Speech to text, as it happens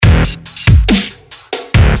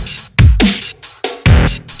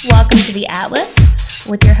to The Atlas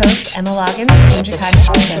with your host, Emma Loggins and Jakaya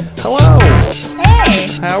Johnson. Hello. Hey.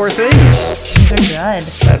 How are things? Things are good.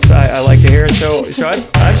 I like to hear it. So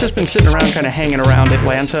I've just been sitting around, kind of hanging around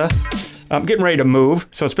Atlanta. I'm getting ready to move,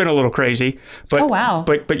 so it's been a little crazy. But, oh, wow.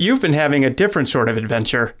 But you've been having a different sort of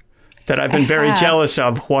adventure that I've been very jealous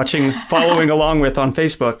of following along with on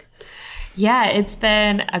Facebook. Yeah, it's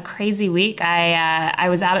been a crazy week. I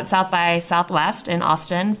was out at South by Southwest in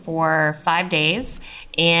Austin for 5 days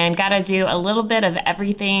and got to do a little bit of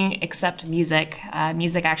everything except music.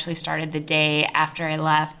 Music actually started the day after I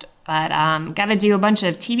left, but got to do a bunch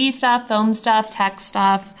of TV stuff, film stuff, tech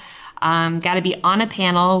stuff. Got to be on a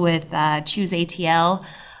panel with Choose ATL.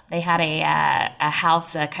 They had a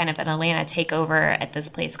house, kind of an Atlanta takeover at this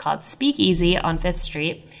place called Speakeasy on 5th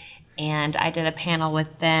Street. And I did a panel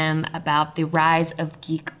with them about the rise of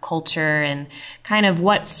geek culture and kind of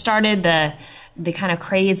what started the kind of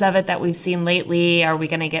craze of it that we've seen lately. Are we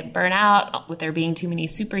going to get burnt out with there being too many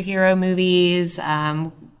superhero movies?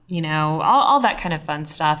 All that kind of fun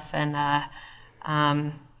stuff. And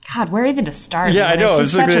God, where even to start? Yeah, I know. It's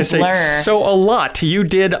just such a blur. So a lot. You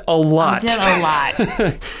did a lot. I did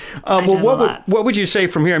a lot. What would you say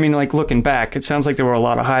from here? I mean, like looking back, it sounds like there were a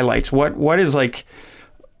lot of highlights. What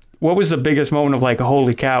was the biggest moment of like,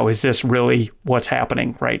 holy cow, is this really what's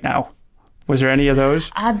happening right now? Was there any of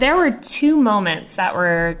those? There were two moments that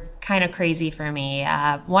were kind of crazy for me.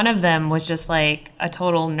 One of them was just like a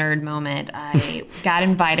total nerd moment. I got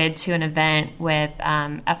invited to an event with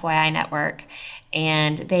FYI Network,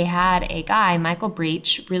 and they had a guy, Michael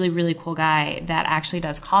Breach, really, really cool guy that actually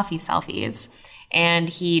does coffee selfies. And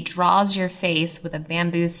he draws your face with a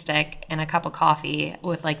bamboo stick and a cup of coffee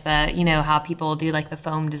with like how people do like the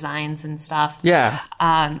foam designs and stuff. Yeah.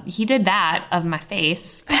 He did that of my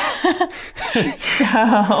face. So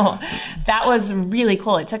that was really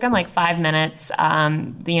cool. It took him like 5 minutes.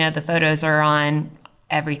 The photos are on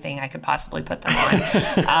everything I could possibly put them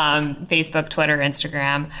on. Facebook, Twitter,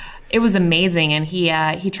 Instagram. It was amazing. And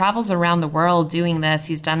he travels around the world doing this.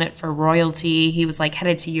 He's done it for royalty. He was like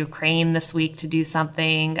headed to Ukraine this week to do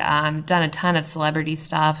something, done a ton of celebrity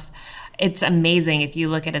stuff. It's amazing. If you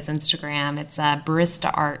look at his Instagram, it's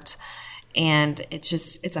barista art. And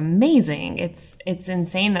it's amazing. It's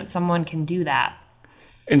insane that someone can do that.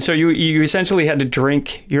 And so you essentially had to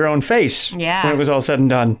drink your own face when it was all said and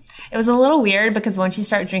done. It was a little weird because once you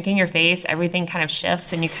start drinking your face, everything kind of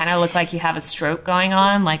shifts and you kind of look like you have a stroke going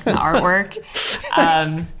on, like the artwork.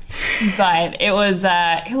 But it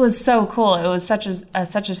was so cool. It was such a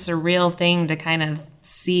surreal thing to kind of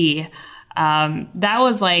see. That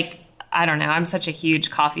was like, I don't know. I'm such a huge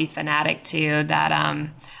coffee fanatic too that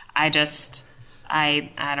I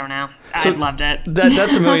don't know. I loved it. That's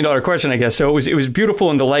 $1 million question, I guess. So it was beautiful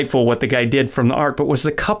and delightful what the guy did from the art, but was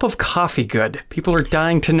the cup of coffee good? People are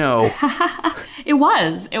dying to know. It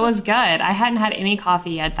was good. I hadn't had any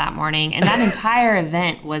coffee yet that morning, and that entire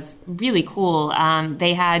event was really cool.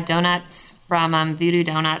 They had donuts from Voodoo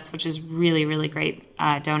Donuts, which is really, really great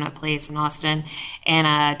donut place in Austin,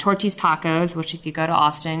 and Torchy's Tacos, which if you go to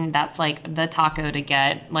Austin, that's like the taco to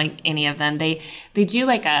get, like any of them. They do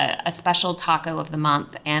like a special taco of the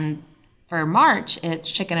month, and for March, it's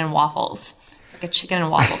chicken and waffles. It's like a chicken and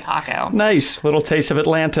waffle taco. Nice. Little taste of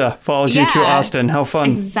Atlanta followed you to Austin. How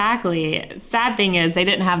fun. Exactly. Sad thing is they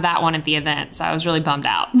didn't have that one at the event, so I was really bummed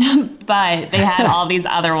out. But they had all these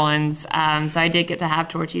other ones. So I did get to have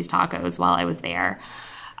Torchy's Tacos while I was there.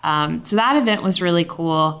 So that event was really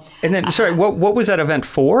cool. And then, sorry, what was that event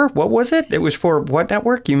for? What was it? It was for what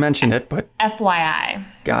network? You mentioned it, but... FYI.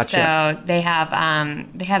 Gotcha. So they had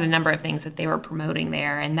a number of things that they were promoting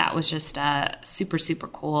there, and that was just super, super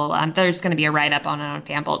cool. There's going to be a write-up on it on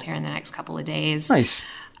Fanbolt here in the next couple of days. Nice.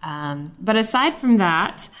 But aside from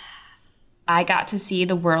that, I got to see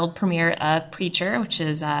the world premiere of Preacher, which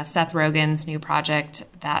is Seth Rogen's new project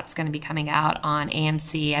that's going to be coming out on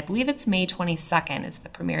AMC. I believe it's May 22nd is the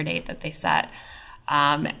premiere date that they set.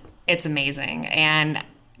 It's amazing. And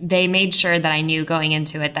they made sure that I knew going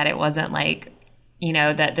into it that it wasn't like,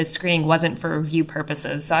 that the screening wasn't for review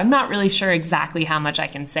purposes. So I'm not really sure exactly how much I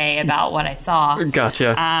can say about what I saw.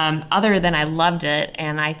 Gotcha. Other than I loved it,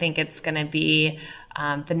 and I think it's going to be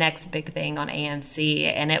the next big thing on AMC.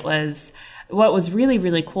 And what was really,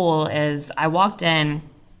 really cool is I walked in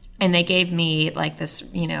and they gave me like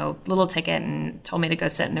this, little ticket and told me to go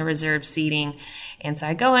sit in the reserved seating. And so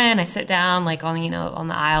I go in, I sit down like on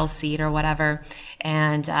the aisle seat or whatever.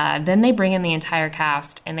 And then they bring in the entire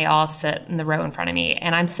cast and they all sit in the row in front of me.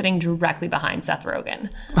 And I'm sitting directly behind Seth Rogen.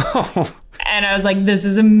 And I was like, this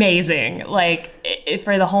is amazing. Like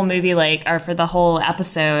for the whole movie, like, or for the whole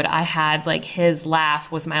episode, I had like his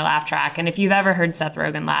laugh was my laugh track. And if you've ever heard Seth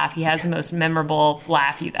Rogen laugh, he has the most memorable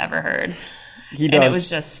laugh you've ever heard. He does. And it was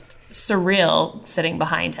just surreal sitting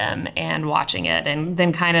behind him and watching it, and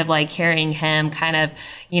then kind of like hearing him kind of,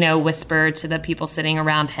 you know, whisper to the people sitting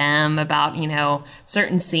around him about, you know,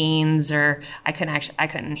 certain scenes, or I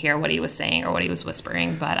couldn't hear what he was saying or what he was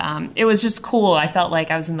whispering, but it was just cool. I felt like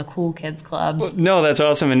I was in the cool kids club. Well, no, that's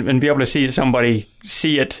awesome. And be able to see somebody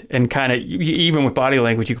see it, and kind of, even with body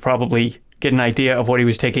language, you could probably get an idea of what he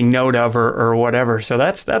was taking note of, or whatever. So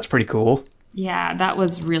that's pretty cool. Yeah, that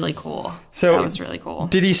was really cool. So that was really cool.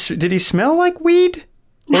 Did he smell like weed,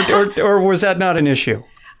 or was that not an issue?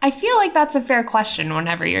 I feel like that's a fair question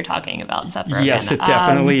whenever you're talking about Seth Rogen. Yes, it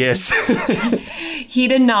definitely is. He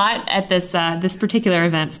did not at this particular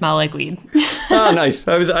event smell like weed. Oh, nice.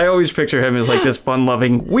 I always picture him as like this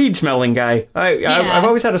fun-loving, weed-smelling guy. I've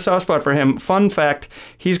always had a soft spot for him. Fun fact: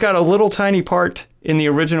 he's got a little tiny part in the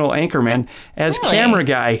original Anchorman as camera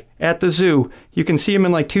guy at the zoo. You can see him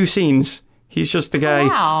in like 2 scenes. He's just the guy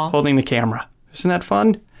holding the camera. Isn't that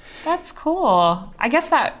fun? That's cool. I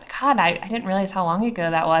guess I didn't realize how long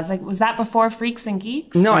ago that was. Like, was that before Freaks and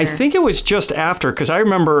Geeks? No, I think it was just after, because I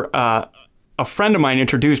remember a friend of mine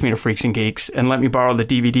introduced me to Freaks and Geeks and let me borrow the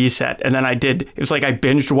DVD set. And then it was like I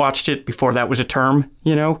binge watched it before that was a term,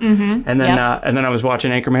 you know? Mm-hmm. And then I was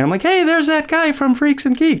watching Anchorman. I'm like, hey, there's that guy from Freaks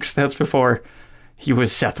and Geeks. That's before he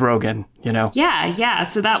was Seth Rogen, you know? Yeah.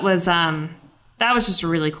 So that was just a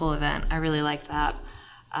really cool event. I really liked that.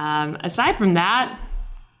 Aside from that,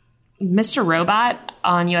 Mr. Robot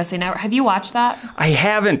on USA Network. Have you watched that? I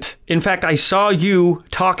haven't. In fact, I saw you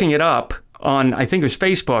talking it up on, I think it was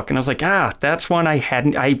Facebook, and I was like, that's one I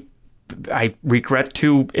hadn't. I regret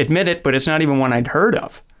to admit it, but it's not even one I'd heard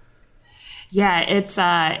of. Yeah, it's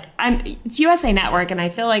USA Network, and I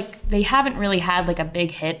feel like they haven't really had like a big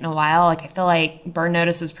hit in a while. Like I feel like Burn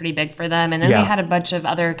Notice was pretty big for them, and then they had a bunch of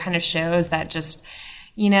other kind of shows that just,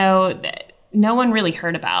 you know, no one really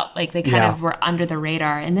heard about. Like they kind of were under the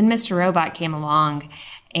radar. And then Mr. Robot came along,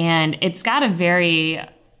 and it's got a very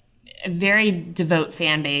devout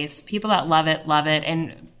fan base. People that love it.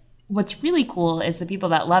 And what's really cool is the people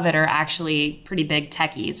that love it are actually pretty big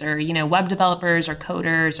techies, or, you know, web developers or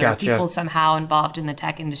coders, or people somehow involved in the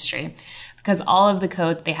tech industry, because all of the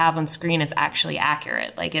code that they have on screen is actually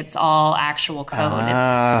accurate. Like it's all actual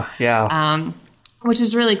code. Which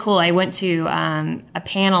is really cool. I went to a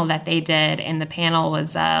panel that they did, and the panel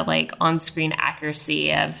was like on-screen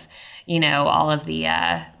accuracy of, you know, all of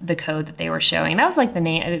the code that they were showing. That was like the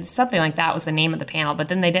name, something like that was the name of the panel. But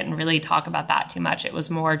then they didn't really talk about that too much. It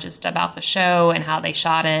was more just about the show and how they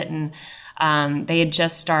shot it. And they had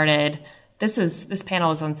just started. This panel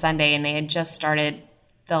was on Sunday, and they had just started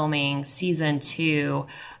filming season 2.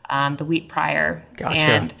 The week prior. Gotcha.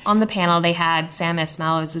 And on the panel, they had Sam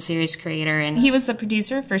Esmail, who's the series creator, and he was the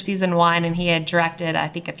producer for season 1, and he had directed, I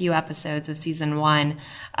think, a few episodes of season 1.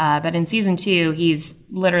 But in season 2, he's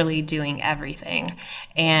literally doing everything.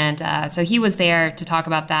 And so he was there to talk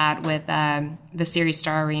about that with the series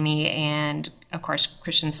star Remy, and of course,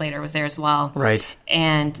 Christian Slater was there as well. Right.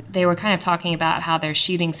 And they were kind of talking about how they're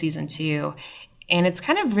shooting season 2. And it's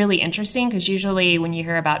kind of really interesting, because usually when you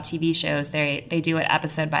hear about TV shows, they do it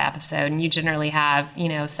episode by episode, and you generally have, you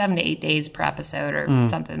know, 7 to 8 days per episode or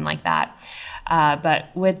something like that. But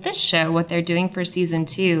with this show, what they're doing for season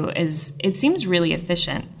 2 is, it seems really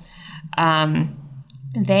efficient.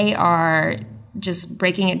 They are just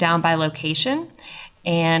breaking it down by location.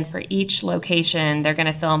 And for each location, they're going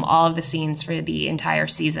to film all of the scenes for the entire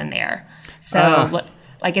season there. So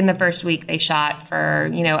like in the first week, they shot for,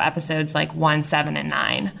 you know, episodes like 1, 7, and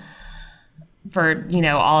 9 for, you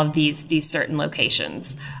know, all of these certain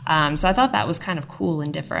locations. So I thought that was kind of cool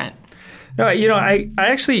and different. No, you know,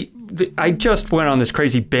 I just went on this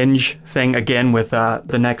crazy binge thing again with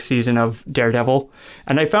the next season of Daredevil,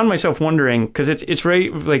 and I found myself wondering, because it's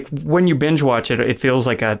very, like, when you binge watch it, it feels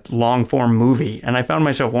like a long form movie, and I found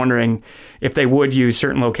myself wondering if they would use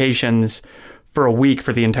certain locations for a week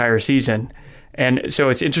for the entire season. And so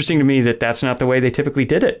it's interesting to me that that's not the way they typically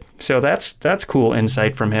did it. So that's cool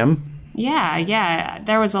insight from him. Yeah.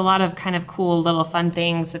 There was a lot of kind of cool little fun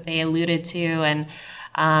things that they alluded to. And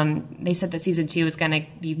they said that season 2 is going to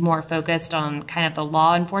be more focused on kind of the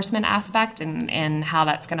law enforcement aspect and how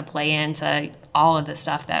that's going to play into all of the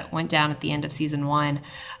stuff that went down at the end of season 1.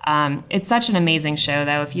 It's such an amazing show,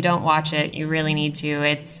 though. If you don't watch it, you really need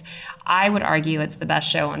to. I would argue it's the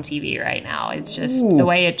best show on TV right now. It's just the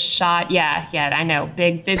way it's shot. Yeah, I know.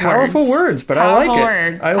 Big powerful words, but powerful I like it.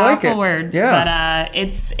 Words, I like it. Powerful words, yeah. But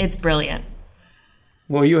it's brilliant.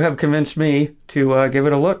 Well, you have convinced me to give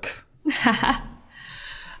it a look.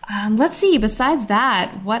 Let's see. Besides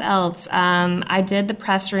that, what else? I did the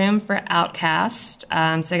press room for Outcast. So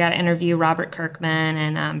I got to interview Robert Kirkman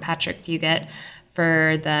and Patrick Fugit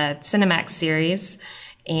for the Cinemax series.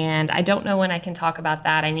 And I don't know when I can talk about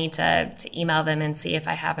that. I need to email them and see if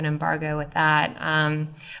I have an embargo with that.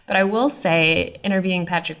 But I will say, interviewing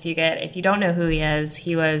Patrick Fugit, if you don't know who he is,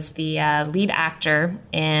 he was the lead actor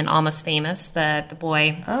in Almost Famous, the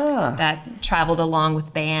boy that traveled along with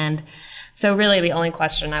the band. So really the only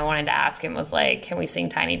question I wanted to ask him was like, can we sing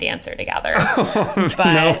Tiny Dancer together? But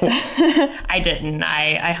no. I didn't.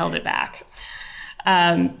 I held it back.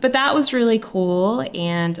 But that was really cool.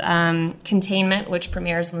 And Containment, which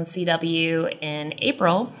premieres on the CW in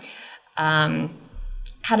April, had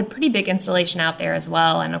a pretty big installation out there as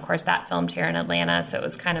well. And of course, that filmed here in Atlanta. So it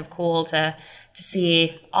was kind of cool to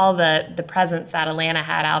see all the presence that Atlanta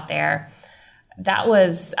had out there. That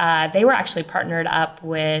was, they were actually partnered up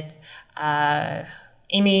with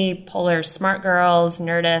Amy Poehler's Smart Girls,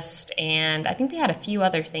 Nerdist, and I think they had a few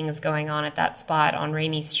other things going on at that spot on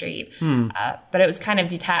Rainey Street. But it was kind of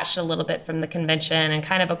detached a little bit from the convention and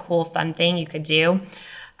kind of a cool, fun thing you could do.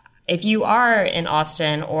 If you are in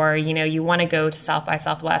Austin or, you want to go to South by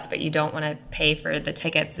Southwest, but you don't want to pay for the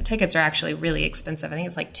tickets are actually really expensive. I think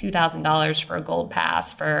it's like $2,000 for a gold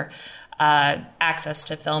pass for access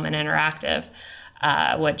to Film and Interactive.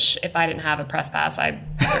 Which if I didn't have a press pass, I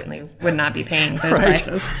certainly would not be paying those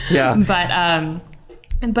prices. Yeah.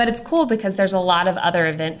 But it's cool because there's a lot of other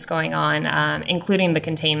events going on, including the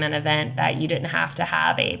Containment event that you didn't have to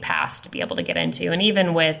have a pass to be able to get into. And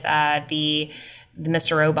even with the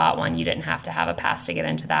Mr. Robot one, you didn't have to have a pass to get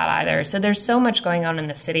into that either. So there's so much going on in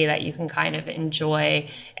the city that you can kind of enjoy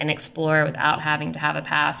and explore without having to have a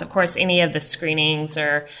pass. Of course, any of the screenings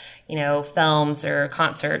or films or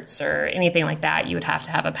concerts or anything like that, you would have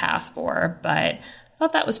to have a pass for. But I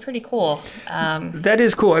thought that was pretty cool. That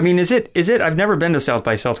is cool. I mean, is it? I've never been to South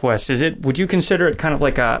by Southwest. Would you consider it kind of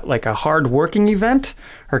like a hard working event,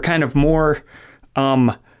 or kind of more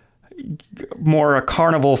a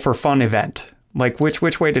carnival for fun event? Like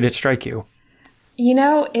which way did it strike you?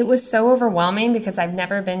 It was so overwhelming because I've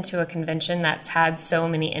never been to a convention that's had so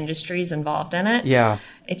many industries involved in it. Yeah.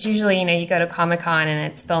 It's usually, you go to Comic-Con and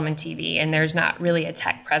it's film and TV and there's not really a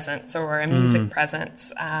tech presence or a music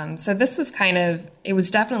presence. So this was it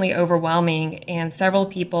was definitely overwhelming. And several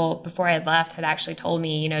people before I had left had actually told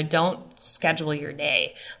me, don't schedule your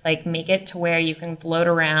day. Like make it to where you can float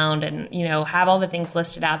around and, have all the things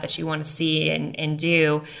listed out that you want to see and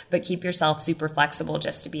do, but keep yourself super flexible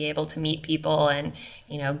just to be able to meet people and,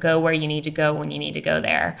 go where you need to go when you need to go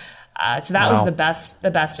there. So that was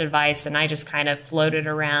the best advice. And I just kind of floated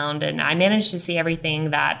around and I managed to see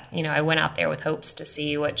everything that, I went out there with hopes to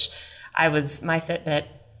see, which my Fitbit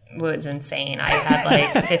was insane. I had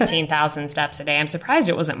like 15,000 steps a day. I'm surprised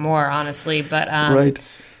it wasn't more, honestly, but right.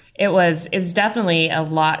 It was definitely a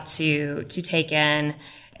lot to take in.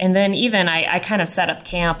 And then even I kind of set up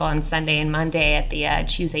camp on Sunday and Monday at the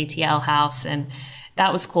Choose ATL house, and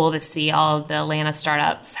that was cool to see all of the Atlanta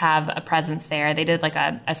startups have a presence there. They did like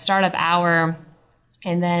a startup hour,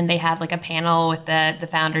 and then they had like a panel with the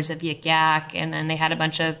founders of Yik Yak, and then they had a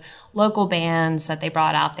bunch of local bands that they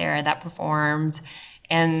brought out there that performed.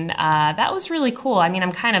 And that was really cool. I mean,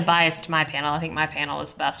 I'm kind of biased to my panel. I think my panel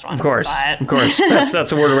was the best one. Of course. That's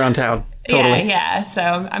the word around town. Totally. Yeah. So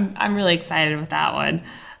I'm really excited with that one.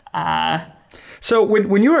 So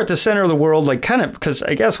when you were at the center of the world, like kind of, because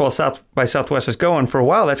I guess while South by Southwest is going for a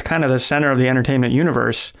while, that's kind of the center of the entertainment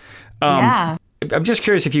universe. Yeah. I'm just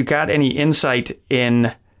curious if you got any insight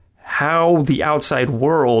in how the outside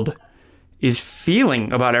world is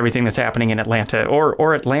feeling about everything that's happening in Atlanta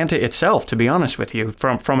or Atlanta itself, to be honest with you,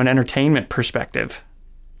 from an entertainment perspective.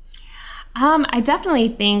 I definitely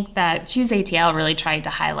think that Choose ATL really tried to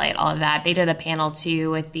highlight all of that. They did a panel too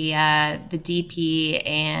with the DP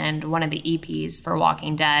and one of the EPs for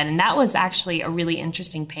Walking Dead, and that was actually a really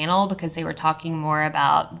interesting panel because they were talking more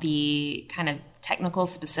about the kind of technical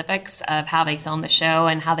specifics of how they film the show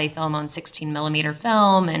and how they film on 16 millimeter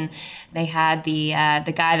film. And they had the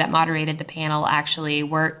guy that moderated the panel actually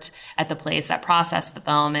worked at the place that processed the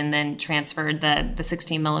film and then transferred the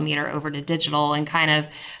 16 millimeter over to digital and kind of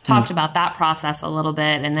talked about that process a little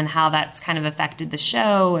bit and then how that's kind of affected the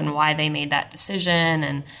show and why they made that decision.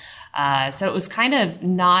 And so it was kind of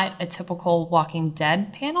not a typical Walking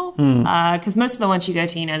Dead panel because most of the ones you go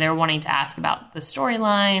to, they're wanting to ask about the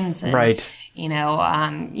storylines and, right.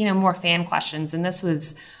 More fan questions. And this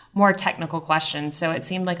was more technical questions. So it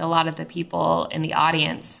seemed like a lot of the people in the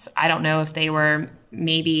audience, I don't know if they were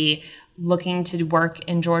maybe looking to work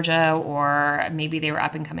in Georgia, or maybe they were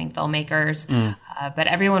up and coming filmmakers. But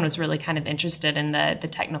everyone was really kind of interested in the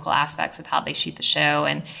technical aspects of how they shoot the show,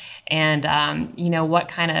 and you know, what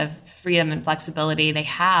kind of freedom and flexibility they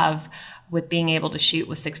have with being able to shoot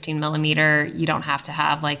with 16 millimeter. You don't have to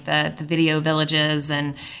have like the video villages,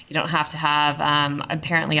 and you don't have to have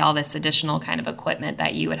apparently all this additional kind of equipment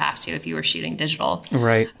that you would have to if you were shooting digital.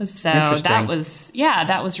 Right. So that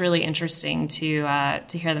was really interesting to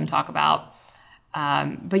hear them talk about.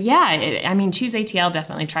 But yeah, I mean, Choose ATL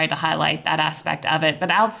definitely tried to highlight that aspect of it. But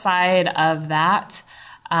outside of that,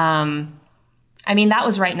 I mean, that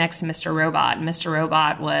was right next to Mr. Robot. Mr.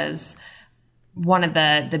 Robot was one of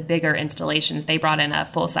the bigger installations. They brought in a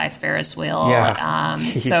full-size Ferris wheel. Yeah.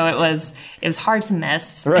 So it was hard to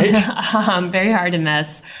miss. Right. Very hard to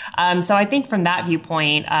miss. So I think from that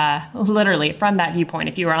viewpoint, literally from that viewpoint,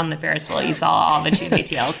 if you were on the Ferris wheel, you saw all the Choose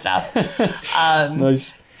ATL stuff. Nice.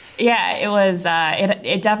 Yeah, it was.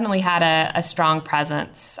 It definitely had a strong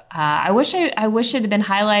presence. I wish it had been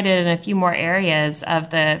highlighted in a few more areas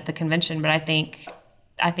of the convention, but I think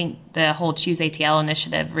the whole Choose ATL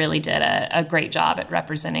initiative really did a great job at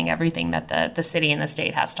representing everything that the city and the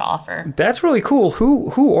state has to offer. That's really cool.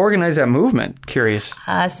 Who organized that movement? Curious.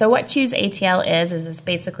 So what Choose ATL is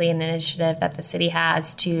basically an initiative that the city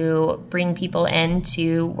has to bring people in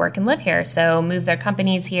to work and live here. So move their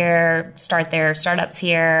companies here, start their startups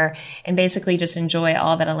here, and basically just enjoy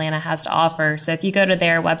all that Atlanta has to offer. So if you go to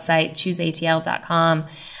their website, chooseatl.com,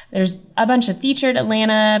 there's a bunch of featured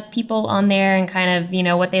Atlanta people on there, and kind of, you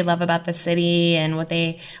know, what they love about the city and what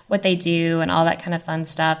they do and all that kind of fun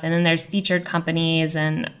stuff. And then there's featured companies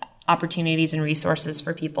and opportunities and resources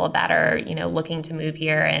for people that are, you know, looking to move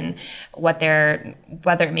here, and whether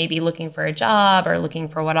it may be looking for a job or looking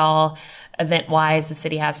for what all event-wise the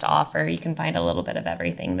city has to offer. You can find a little bit of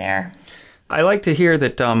everything there. I like to hear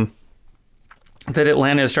that that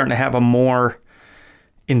Atlanta is starting to have a more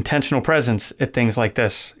intentional presence at things like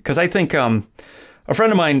this, because I think a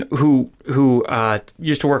friend of mine who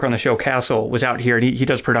used to work on the show Castle was out here, and he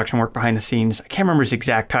does production work behind the scenes. I can't remember his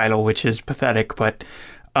exact title, which is pathetic, but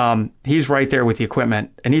he's right there with the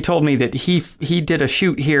equipment, and he told me that he did a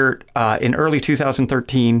shoot here in early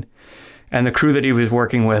 2013, and the crew that he was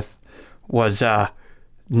working with was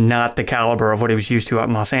not the caliber of what he was used to out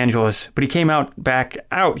in Los Angeles. But he came back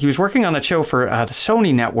out. He was working on that show for the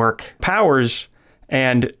Sony network, Powers.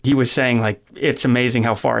 And he was saying, like, it's amazing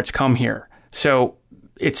how far it's come here. So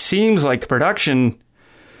it seems like the production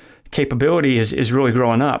capability is really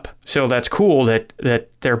growing up. So that's cool that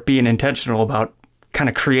they're being intentional about kind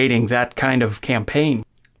of creating that kind of campaign.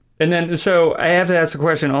 And then, so I have to ask the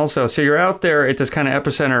question also. So you're out there at this kind of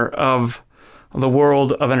epicenter of the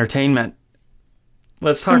world of entertainment.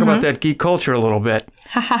 Let's talk about that geek culture a little bit.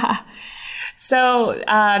 So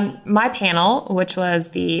my panel, which was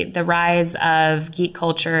the rise of geek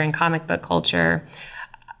culture and comic book culture,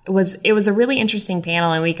 it was a really interesting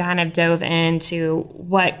panel, and we kind of dove into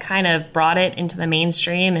what kind of brought it into the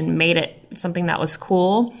mainstream and made it something that was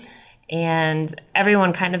cool. And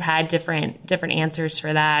everyone kind of had different answers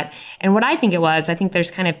for that. And what I think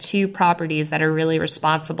there's kind of two properties that are really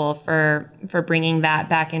responsible for bringing that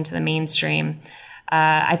back into the mainstream.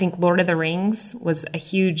 I think Lord of the Rings was a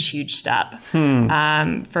huge step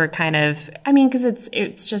for kind of, I mean, because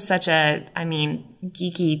it's just such a, I mean,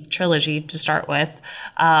 geeky trilogy to start with,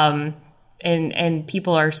 and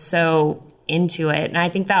people are so into it. And I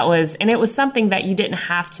think it was something that you didn't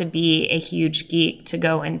have to be a huge geek to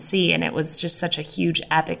go and see, and it was just such a huge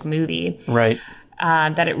epic movie, right?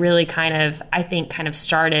 That it really kind of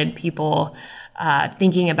started people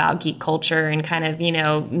thinking about geek culture and kind of, you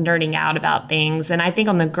know, nerding out about things. And I think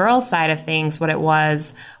on the girl side of things, what it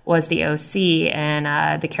was the OC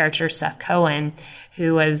and the character Seth Cohen,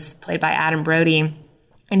 who was played by Adam Brody.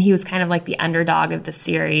 And he was kind of like the underdog of the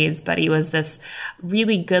series, but he was this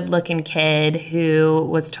really good-looking kid who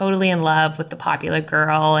was totally in love with the popular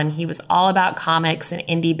girl. And he was all about comics and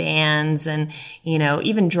indie bands and, you know,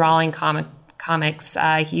 even drawing comics.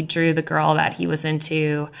 He drew the girl that he was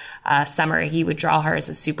into, Summer. He would draw her as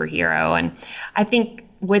a superhero. And I think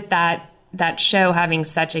with that show having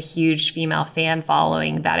such a huge female fan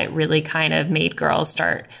following, that it really kind of made girls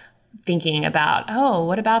start thinking about, oh,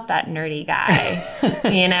 what about that nerdy guy?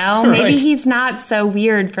 You know, maybe Right. he's not so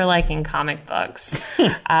weird for liking comic books.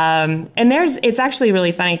 And it's actually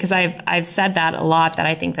really funny because I've said that a lot, that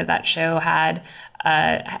I think that show had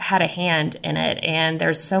a hand in it. And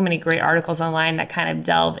there's so many great articles online that kind of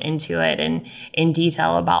delve into it and in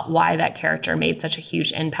detail about why that character made such a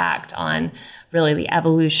huge impact on really the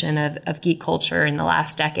evolution of geek culture in the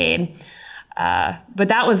last decade. But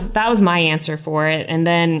that was my answer for it. And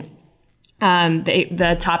then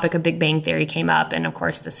the topic of Big Bang Theory came up, and of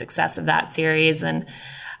course the success of that series. And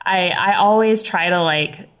I always try to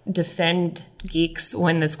like defend geeks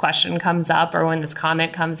when this question comes up or when this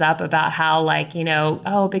comment comes up about how like, you know,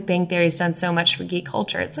 oh, Big Bang Theory's done so much for geek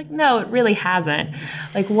culture. It's like, no, it really hasn't.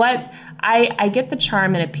 Like what I get the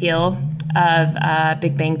charm and appeal of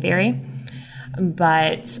Big Bang Theory,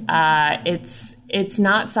 but it's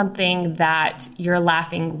not something that you're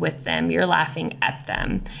laughing with them, you're laughing at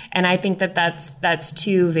them. And I think that that's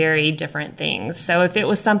two very different things. So if it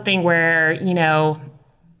was something where, you know,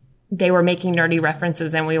 they were making nerdy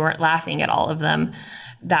references and we weren't laughing at all of them,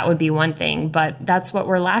 that would be one thing. But that's what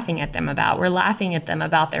we're laughing at them about. We're laughing at them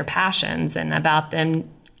about their passions and about them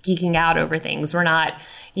geeking out over things. We're not,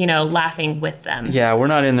 you know, laughing with them. Yeah, we're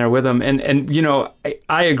not in there with them. And you know,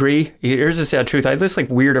 I agree. Here's the sad truth. I have this like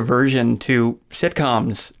weird aversion to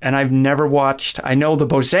sitcoms, and I've never watched, I know the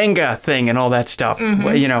Bozanga thing and all that stuff,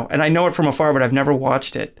 you know, and I know it from afar, but I've never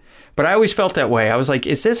watched it. But I always felt that way. I was like,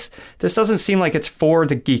 this doesn't seem like it's for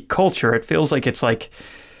the geek culture. It feels like it's like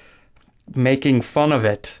making fun of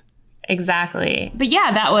it. Exactly. But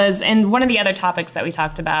yeah, that was, and one of the other topics that we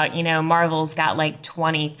talked about, you know, Marvel's got like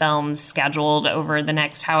 20 films scheduled over the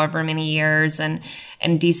next however many years. And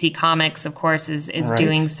DC Comics, of course, is right.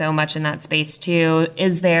 doing so much in that space too.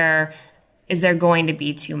 Is there going to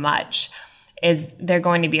be too much? Is there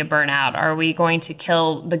going to be a burnout? Are we going to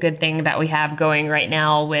kill the good thing that we have going right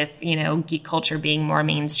now with, you know, geek culture being more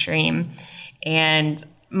mainstream? And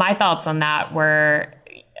my thoughts on that were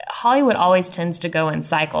Hollywood always tends to go in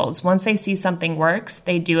cycles. Once they see something works,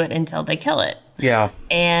 they do it until they kill it. Yeah.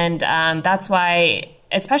 And that's why,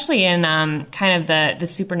 especially in kind of the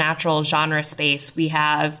supernatural genre space, we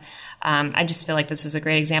have, I just feel like this is a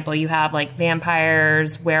great example. You have like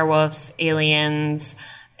vampires, werewolves, aliens,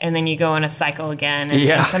 and then you go in a cycle again.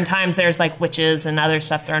 And sometimes there's like witches and other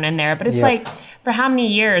stuff thrown in there. But it's like, for how many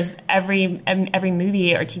years every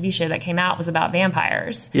movie or TV show that came out was about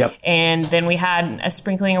vampires? Yep. And then we had a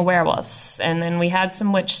sprinkling of werewolves. And then we had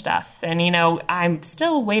some witch stuff. And, you know, I'm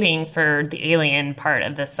still waiting for the alien part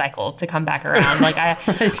of this cycle to come back around. Like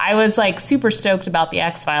I was like super stoked about the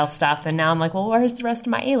X-Files stuff. And now I'm like, well, where's the rest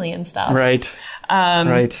of my alien stuff? Right.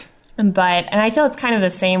 Right. And I feel it's kind of the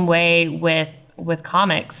same way with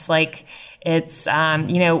comics. Like it's,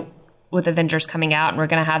 you know, with Avengers coming out, and we're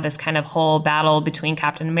going to have this kind of whole battle between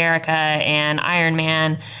Captain America and Iron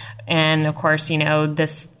Man. And of course, you know,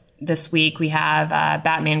 this week we have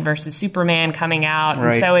Batman versus Superman coming out.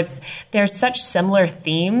 Right. And so there's such similar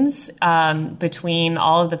themes between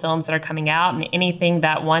all of the films that are coming out, and anything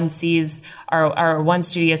that one sees or one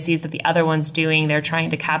studio sees that the other one's doing, they're trying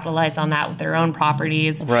to capitalize on that with their own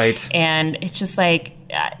properties. Right. And it's just like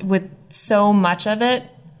with so much of it,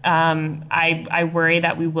 I worry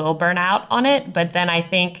that we will burn out on it. But then I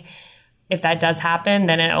think if that does happen,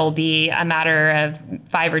 then it will be a matter of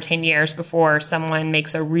 5 or 10 years before someone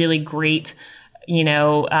makes a really great, you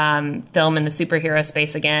know, film in the superhero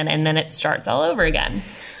space again, and then it starts all over again.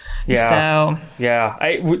 Yeah. So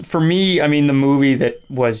yeah, for me, I mean, the movie that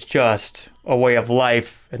was just a way of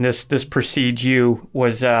life, and this precedes you,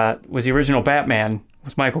 was the original Batman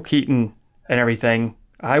with Michael Keaton and everything.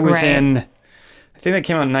 I was in. I think that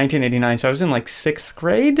came out in 1989, so I was in like 6th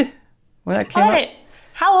grade when that came out.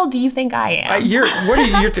 How old do you think I am?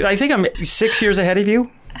 I think I'm 6 years ahead of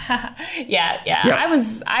you. Yeah.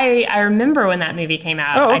 I remember when that movie came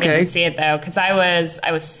out. Oh, okay. I didn't see it though because I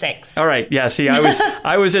was 6. All right. Yeah. See, I was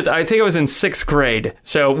I think I was in 6th grade.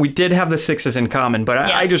 So we did have the sixes in common, but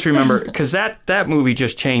I just remember because that movie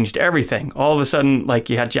just changed everything. All of a sudden,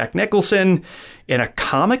 like you had Jack Nicholson in a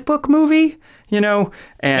comic book movie. You know,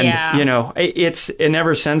 and you know, and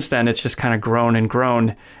ever since then, it's just kind of grown and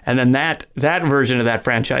grown. And then that version of that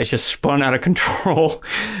franchise just spun out of control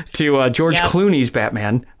to George Clooney's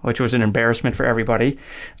Batman, which was an embarrassment for everybody.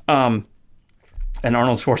 And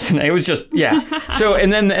Arnold Schwarzenegger. It was just, So,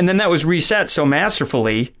 and then that was reset so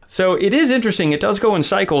masterfully. So it is interesting. It does go in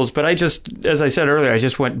cycles, but as I said earlier, I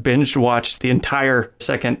just binge watched the entire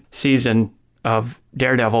 2nd season of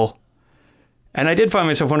Daredevil. And I did find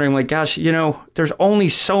myself wondering, like, gosh, you know, there's only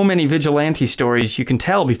so many vigilante stories you can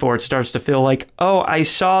tell before it starts to feel like, oh, I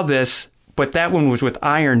saw this, but that one was with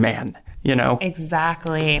Iron Man, you know?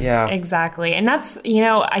 Exactly. Yeah. Exactly. And that's, you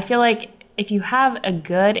know, I feel like if you have a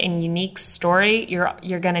good and unique story,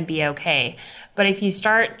 you're going to be okay. But if you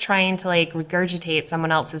start trying to like regurgitate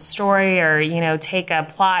someone else's story, or, you know, take a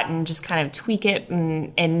plot and just kind of tweak it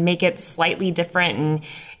and make it slightly different, and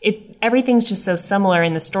everything's just so similar,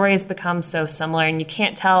 and the story has become so similar, and you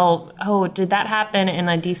can't tell, oh, did that happen in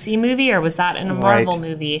a DC movie or was that in a Marvel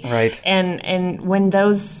movie? Right. And when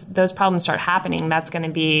those problems start happening, that's going to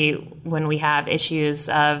be when we have issues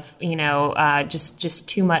of, you know, just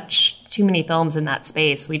too many films in that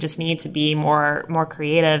space. We just need to be more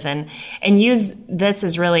creative and use this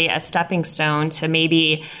as really a stepping stone to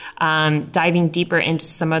maybe diving deeper into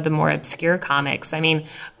some of the more obscure comics. I mean,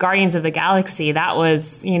 Guardians of the Galaxy, that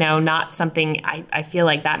was, you know, not something I feel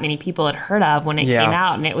like that many people had heard of when it came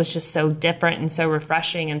out, and it was just so different and so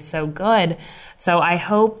refreshing and so good. So I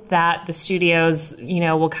hope that the studios, you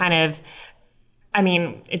know, will kind of, I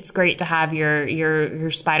mean, it's great to have your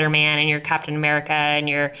Spider-Man and your Captain America and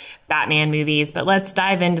your Batman movies, but let's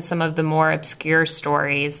dive into some of the more obscure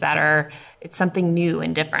stories that it's something new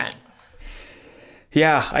and different.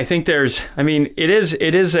 Yeah, I think it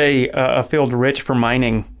is a field rich for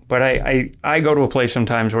mining, but I go to a place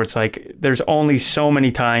sometimes where it's like there's only so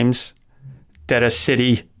many times that a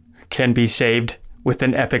city can be saved with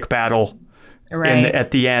an epic battle. Right.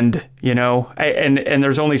 At the end, you know, and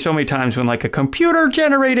there's only so many times when like a computer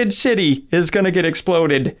generated city is going to get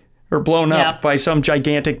exploded or blown up by some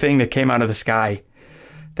gigantic thing that came out of the sky.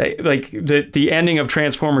 Like the ending of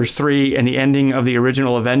Transformers 3 and the ending of the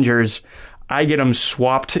original Avengers, I get them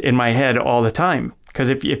swapped in my head all the time. Because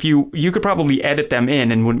if you could probably edit them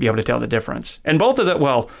in and wouldn't be able to tell the difference. And both of them,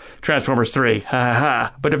 well, Transformers 3, ha ha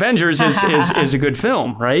ha. But Avengers is a good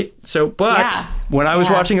film, right? So, but when I was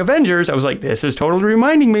watching Avengers, I was like, this is totally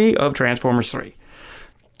reminding me of Transformers 3.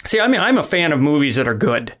 See, I mean, I'm a fan of movies that are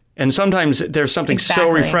good. And sometimes there's something so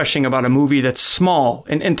refreshing about a movie that's small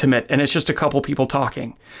and intimate, and it's just a couple people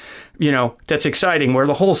talking. You know, that's exciting, where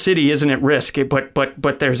the whole city isn't at risk,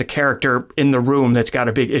 but there's a character in the room that's got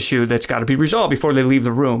a big issue that's got to be resolved before they leave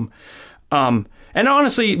the room. And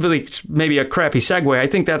honestly, really, maybe a crappy segue, I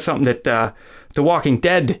think that's something that The Walking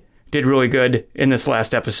Dead did really good in this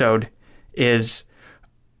last episode, is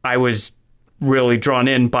I was really drawn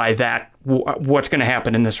in by that, what's going to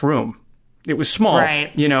happen in this room. It was small,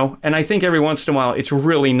 right. You know, and I think every once in a while it's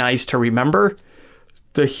really nice to remember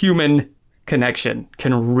the human connection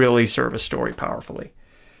can really serve a story powerfully.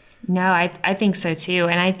 No, I think so too.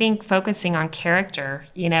 And I think focusing on character,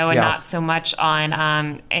 you know, and not so much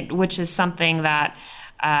on, which is something that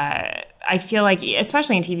I feel like,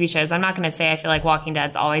 especially in TV shows, I'm not going to say I feel like Walking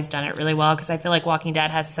Dead's always done it really well, because I feel like Walking Dead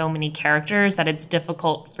has so many characters that it's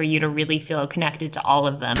difficult for you to really feel connected to all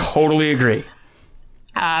of them. Totally agree.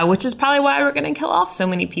 Which is probably why we're going to kill off so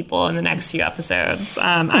many people in the next few episodes.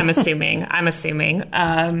 I'm assuming.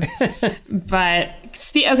 But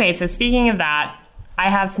okay, so speaking of that, I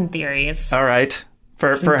have some theories. All right,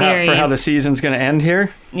 for how the season's going to end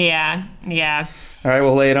here. Yeah. All right,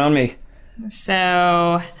 well, lay it on me.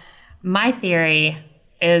 So my theory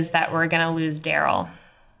is that we're going to lose Daryl.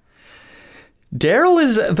 Daryl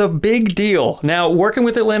is the big deal. Now, working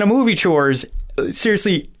with Atlanta Movie Chores,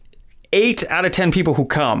 seriously, 8 out of 10 people who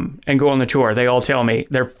come and go on the tour, they all tell me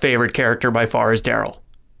their favorite character by far is Daryl.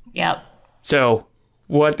 Yep. So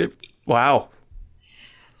what? Wow.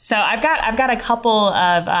 So I've got a couple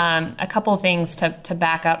of things to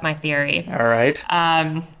back up my theory. All right.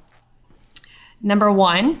 Number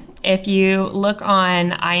one, if you look on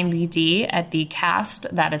IMDb at the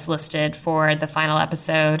cast that is listed for the final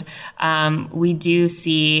episode, we do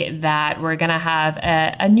see that we're going to have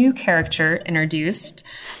a new character introduced.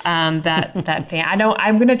 I'm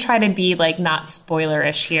going to try to be like not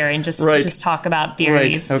spoilerish here and just talk about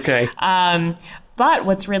theories. Right. Okay. But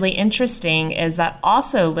what's really interesting is that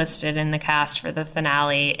also listed in the cast for the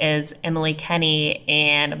finale is Emily Kenny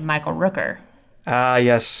and Michael Rooker.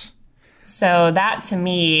 Yes. So that to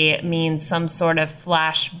me means some sort of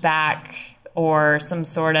flashback or some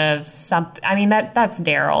sort of something. I mean, that's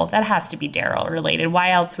Daryl. That has to be Daryl related.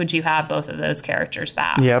 Why else would you have both of those characters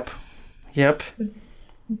back? Yep.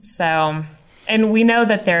 So, and we know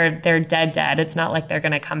that they're dead. It's not like they're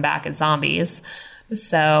going to come back as zombies.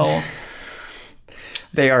 So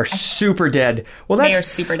they are super dead. Well, they are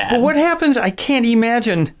super dead. But what happens? I can't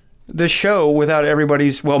imagine the show without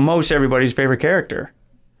most everybody's favorite character.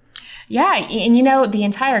 Yeah, and you know, the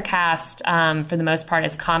entire cast, for the most part,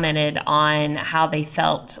 has commented on how they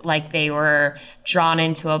felt like they were drawn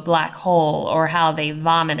into a black hole, or how they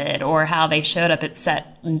vomited, or how they showed up at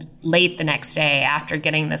set late the next day after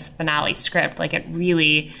getting this finale script. Like, it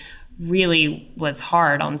really, really was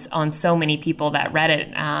hard on so many people that read it.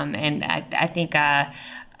 And I think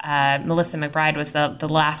Melissa McBride was the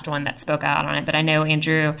last one that spoke out on it, but I know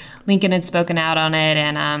Andrew Lincoln had spoken out on it,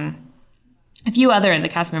 and a few other of the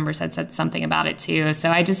cast members had said something about it too.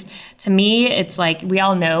 So to me, it's like we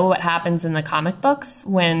all know what happens in the comic books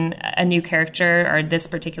when a new character or this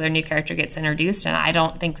particular new character gets introduced. And I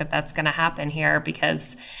don't think that that's going to happen here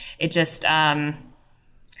because it just,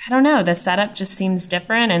 I don't know, the setup just seems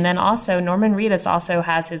different. And then also Norman Reedus also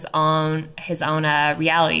has his own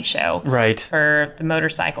reality show for the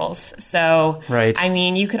motorcycles. So, I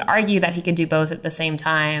mean, you could argue that he could do both at the same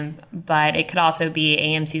time, but it could also be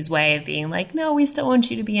AMC's way of being like, no, we still want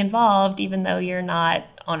you to be involved, even though you're not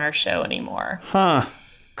on our show anymore. Huh.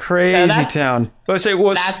 Crazy town.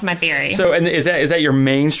 That's my theory. So, and is that your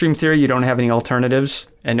mainstream theory? You don't have any alternatives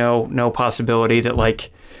and no possibility that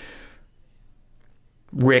like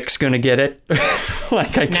Rick's gonna get it?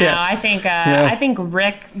 Like I can't. No, I think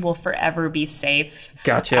Rick will forever be safe.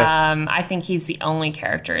 Gotcha. I think he's the only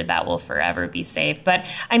character that will forever be safe. But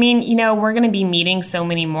I mean, we're gonna be meeting so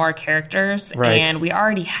many more characters, and we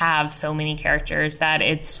already have so many characters that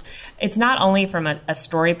it's not only from a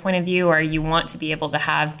story point of view, where you want to be able to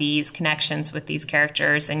have these connections with these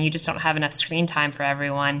characters, and you just don't have enough screen time for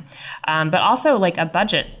everyone, but also like a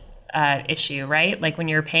budget issue, right? Like when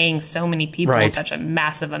you're paying so many people such a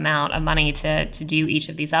massive amount of money to do each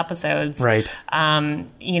of these episodes, and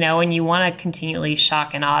you want to continually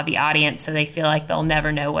shock and awe the audience so they feel like they'll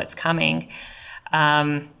never know what's coming.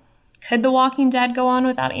 Could The Walking Dead go on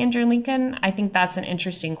without Andrew Lincoln? I think that's an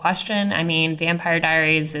interesting question. I mean, Vampire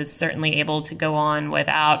Diaries is certainly able to go on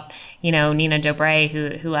without, Nina Dobrev,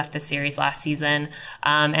 who left the series last season.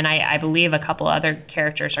 And I believe a couple other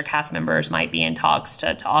characters or cast members might be in talks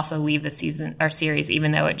to also leave the season or series,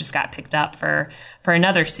 even though it just got picked up for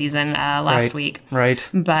another season last week. Right.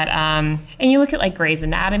 But, and you look at like Grey's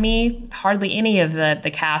Anatomy, hardly any of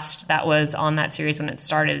the cast that was on that series when it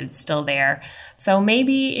started, it's still there. So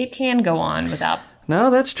maybe it can go on without. No,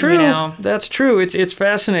 that's true. That's true. It's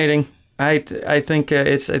fascinating. I think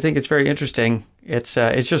it's very interesting. It's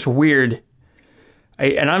just weird.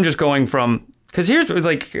 And I'm just going from, because here's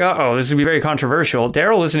like, this would be very controversial.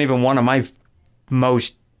 Daryl isn't even one of my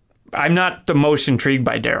I'm not the most intrigued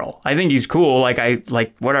by Daryl. I think he's cool.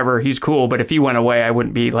 Whatever, he's cool. But if he went away, I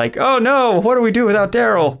wouldn't be like, oh no, what do we do without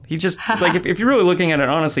Daryl? He just if you're really looking at it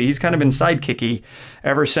honestly, he's kind of been sidekicky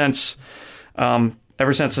ever since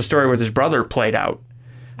the story with his brother played out.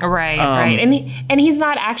 Right. And he's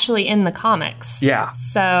not actually in the comics. Yeah.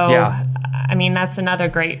 So, I mean, that's another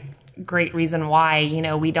great reason why,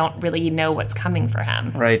 we don't really know what's coming for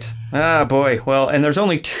him. Right. Ah, boy. Well, and there's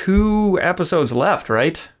only 2 episodes left,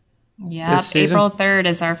 right? Yeah. April 3rd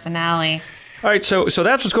is our finale. All right. So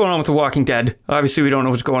that's what's going on with The Walking Dead. Obviously, we don't know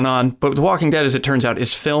what's going on, but The Walking Dead, as it turns out,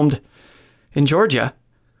 is filmed in Georgia,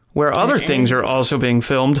 where other things are also being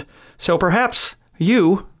filmed. So perhaps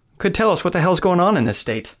you could tell us what the hell's going on in this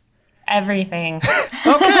state. Everything.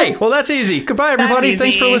 Okay, well, that's easy. Goodbye, everybody.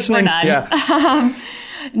 Thanks for listening. We're done. Yeah.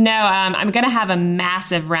 No, I'm going to have a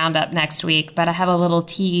massive roundup next week, but I have a little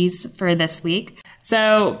tease for this week.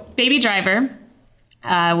 So Baby Driver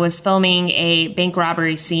was filming a bank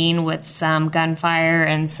robbery scene with some gunfire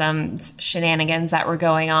and some shenanigans that were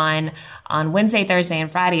going on Wednesday, Thursday,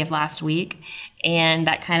 and Friday of last week. And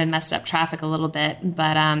that kind of messed up traffic a little bit.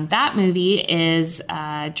 But that movie is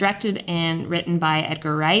directed and written by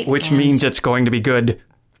Edgar Wright. Which means it's going to be good.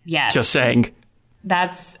 Yes. Just saying.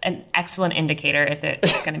 That's an excellent indicator if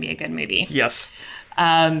it's going to be a good movie. Yes.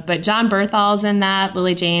 But John Berthal's in that,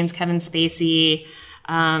 Lily James, Kevin Spacey.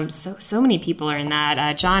 So many people are in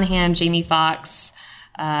that. John Hamm, Jamie Foxx,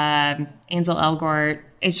 Ansel Elgort.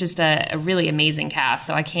 It's just a really amazing cast.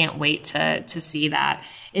 So I can't wait to see that.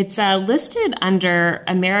 It's listed under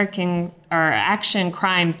American or action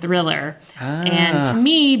crime thriller. And to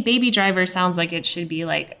me, Baby Driver sounds like it should be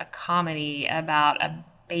like a comedy about a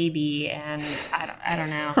baby, and I don't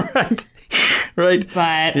know. Right.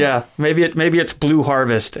 But yeah, maybe it's Blue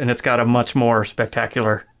Harvest, and it's got a much more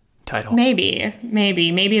spectacular title. Maybe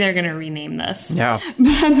they're going to rename this. Yeah.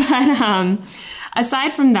 But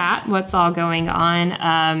aside from that, what's all going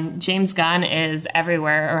on? James Gunn is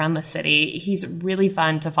everywhere around the city. He's really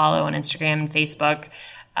fun to follow on Instagram and Facebook.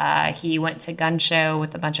 He went to Gun Show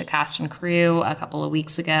with a bunch of cast and crew a couple of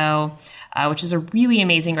weeks ago, which is a really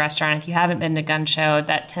amazing restaurant. If you haven't been to Gun Show,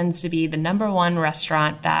 that tends to be the #1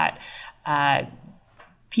 restaurant that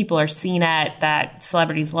people are seen at, that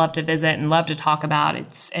celebrities love to visit and love to talk about.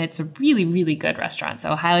 It's a really, really good restaurant,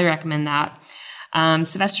 so I highly recommend that.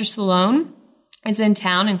 Sylvester Stallone is in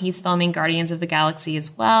town, and he's filming Guardians of the Galaxy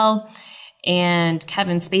as well. And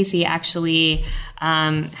Kevin Spacey actually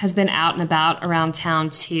has been out and about around town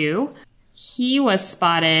too. He was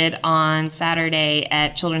spotted on Saturday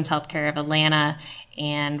at Children's Healthcare of Atlanta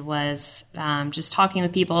and was just talking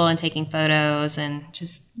with people and taking photos and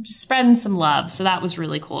just spreading some love. So that was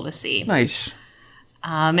really cool to see. Nice.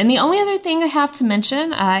 And the only other thing I have to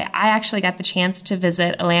mention, I actually got the chance to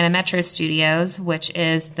visit Atlanta Metro Studios, which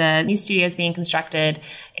is the new studios being constructed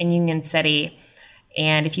in Union City.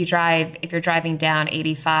 And if you're driving down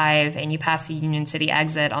 85 and you pass the Union City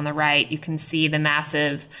exit on the right, you can see the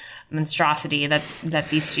massive monstrosity that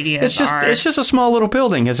these studios are. It's just a small little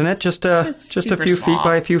building, isn't it? Just a few small. feet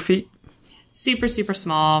by a few feet. Super, super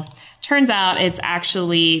small. Turns out it's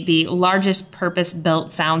actually the largest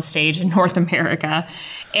purpose-built soundstage in North America.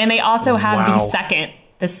 And they also have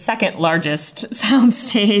the second largest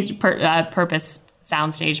soundstage, purpose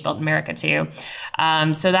soundstage built in America too.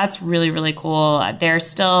 So that's really, really cool. They're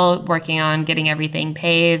still working on getting everything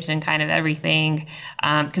paved and kind of everything.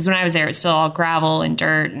 Because when I was there, it's still all gravel and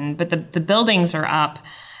dirt, but the buildings are up,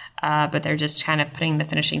 but they're just kind of putting the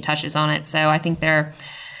finishing touches on it. So I think they're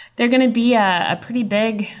going to be a pretty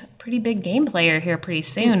big game player here pretty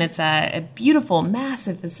soon. It's a beautiful,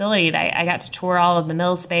 massive facility that I got to tour all of the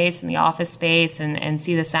mill space and the office space and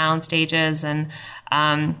see the sound stages. And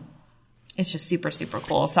it's just super, super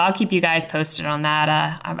cool. So I'll keep you guys posted on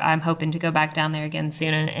that. I'm hoping to go back down there again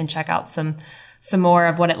soon and check out some more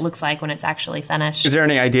of what it looks like when it's actually finished. Is there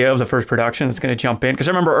any idea of the first production that's going to jump in? Because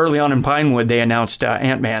I remember early on in Pinewood, they announced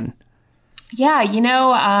Ant-Man. Yeah,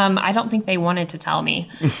 I don't think they wanted to tell me,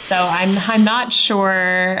 so I'm not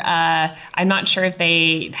sure. I'm not sure if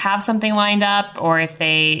they have something lined up or if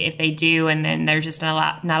they do, and then they're just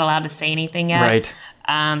not allowed to say anything yet. Right.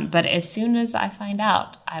 But as soon as I find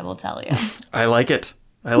out, I will tell you. I like it.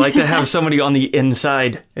 I like to have somebody on the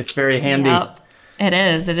inside. It's very handy. Yep. It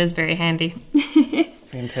is. It is very handy.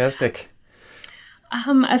 Fantastic.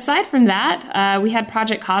 Aside from that, we had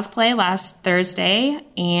Project Cosplay last Thursday,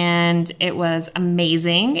 and it was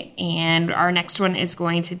amazing. And our next one is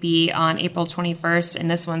going to be on April 21st, and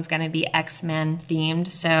this one's going to be X-Men themed.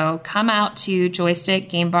 So come out to Joystick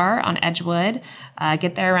Game Bar on Edgewood.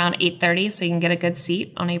 Get there around 8:30 so you can get a good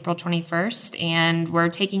seat on April 21st. And we're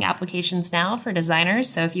taking applications now for designers.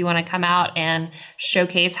 So if you want to come out and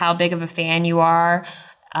showcase how big of a fan you are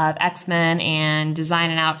of X-Men and design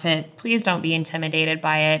an outfit, please don't be intimidated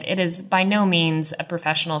by it. It is by no means a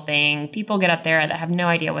professional thing. People get up there that have no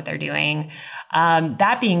idea what they're doing.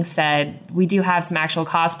 That being said, we do have some actual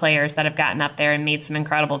cosplayers that have gotten up there and made some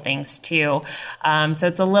incredible things too. So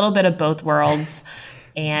it's a little bit of both worlds.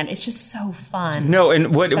 And it's just so fun. No,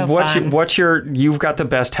 and what's your you've got the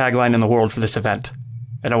best tagline in the world for this event.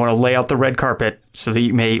 And I want to lay out the red carpet so that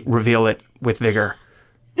you may reveal it with vigor.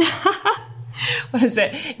 What is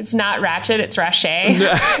it? It's not Ratchet, it's Rache.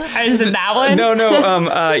 Is it that one? No.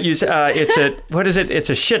 It's a what is it? It's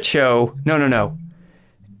a shit show. No.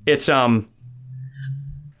 It's you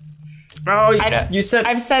said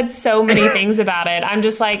I've said so many things about it. I'm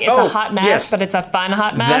just like it's a hot mess, yes. but it's a fun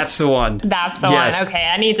hot mess. That's the one. That's the one.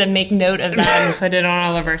 Okay, I need to make note of that and put it on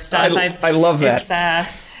all of our stuff. I love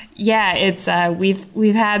that.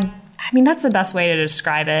 We've had. I mean, that's the best way to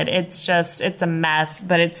describe it. It's a mess,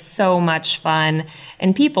 but it's so much fun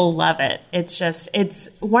and people love it. It's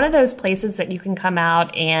one of those places that you can come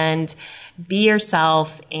out and be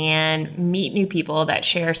yourself and meet new people that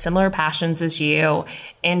share similar passions as you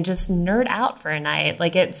and just nerd out for a night.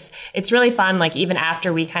 Like it's really fun. Like even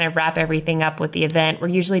after we kind of wrap everything up with the event, we're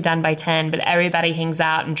usually done by 10, but everybody hangs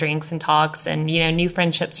out and drinks and talks and, new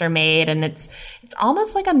friendships are made. And it's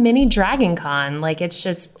almost like a mini Dragon Con. Like it's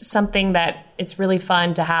just something that it's really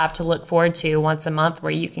fun to have to look forward to once a month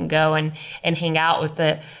where you can go and hang out with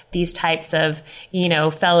these types of,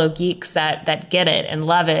 fellow geeks that get it and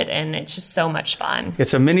love it. And it's just so much fun.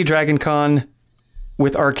 It's a mini Dragon Con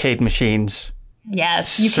with arcade machines.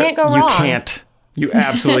 Yes, you can't go wrong. You can't. You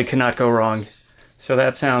absolutely cannot go wrong. So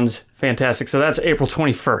that sounds fantastic. So that's April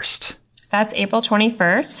 21st. That's April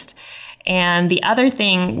 21st. And the other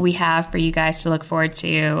thing we have for you guys to look forward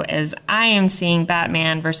to is I am seeing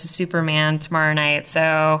Batman versus Superman tomorrow night.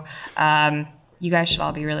 So you guys should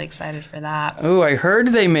all be really excited for that. Oh, I heard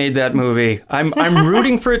they made that movie. I'm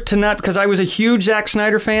rooting for it to not, because I was a huge Zack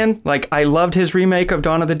Snyder fan. Like, I loved his remake of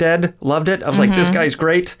Dawn of the Dead. Loved it. I was like, this guy's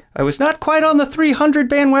great. I was not quite on the 300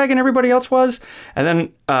 bandwagon everybody else was. And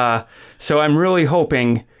then, so I'm really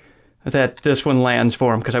hoping that this one lands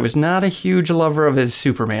for him, because I was not a huge lover of his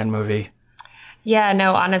Superman movie. Yeah,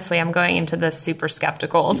 no, honestly, I'm going into this super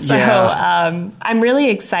skeptical. So Yeah. I'm really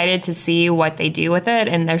excited to see what they do with it.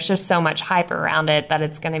 And there's just so much hype around it that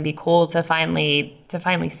it's going to be cool to finally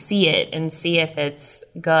see it and see if it's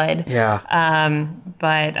good. Yeah.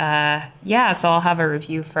 So I'll have a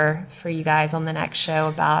review for you guys on the next show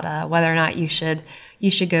about whether or not you should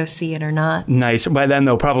go see it or not. Nice. By then,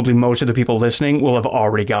 though, probably most of the people listening will have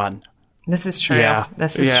already gone. This is true. Yeah.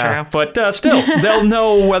 This is true. But still, they'll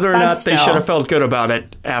know whether or not they still. should have felt good about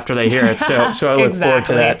it after they hear it. So I look forward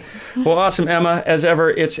to that. Well, awesome, Emma. As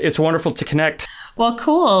ever, it's wonderful to connect. Well,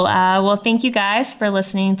 cool. Well, thank you guys for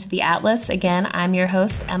listening to The Atlas. Again, I'm your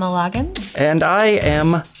host, Emma Loggins. And I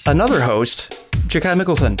am another host, Jakai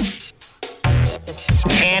Mickelson.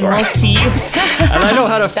 And we'll see you. And I know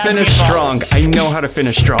how to finish strong. I know how to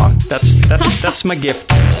finish strong. That's my gift.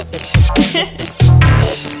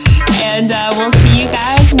 And we'll see you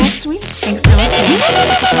guys next week. Thanks for listening.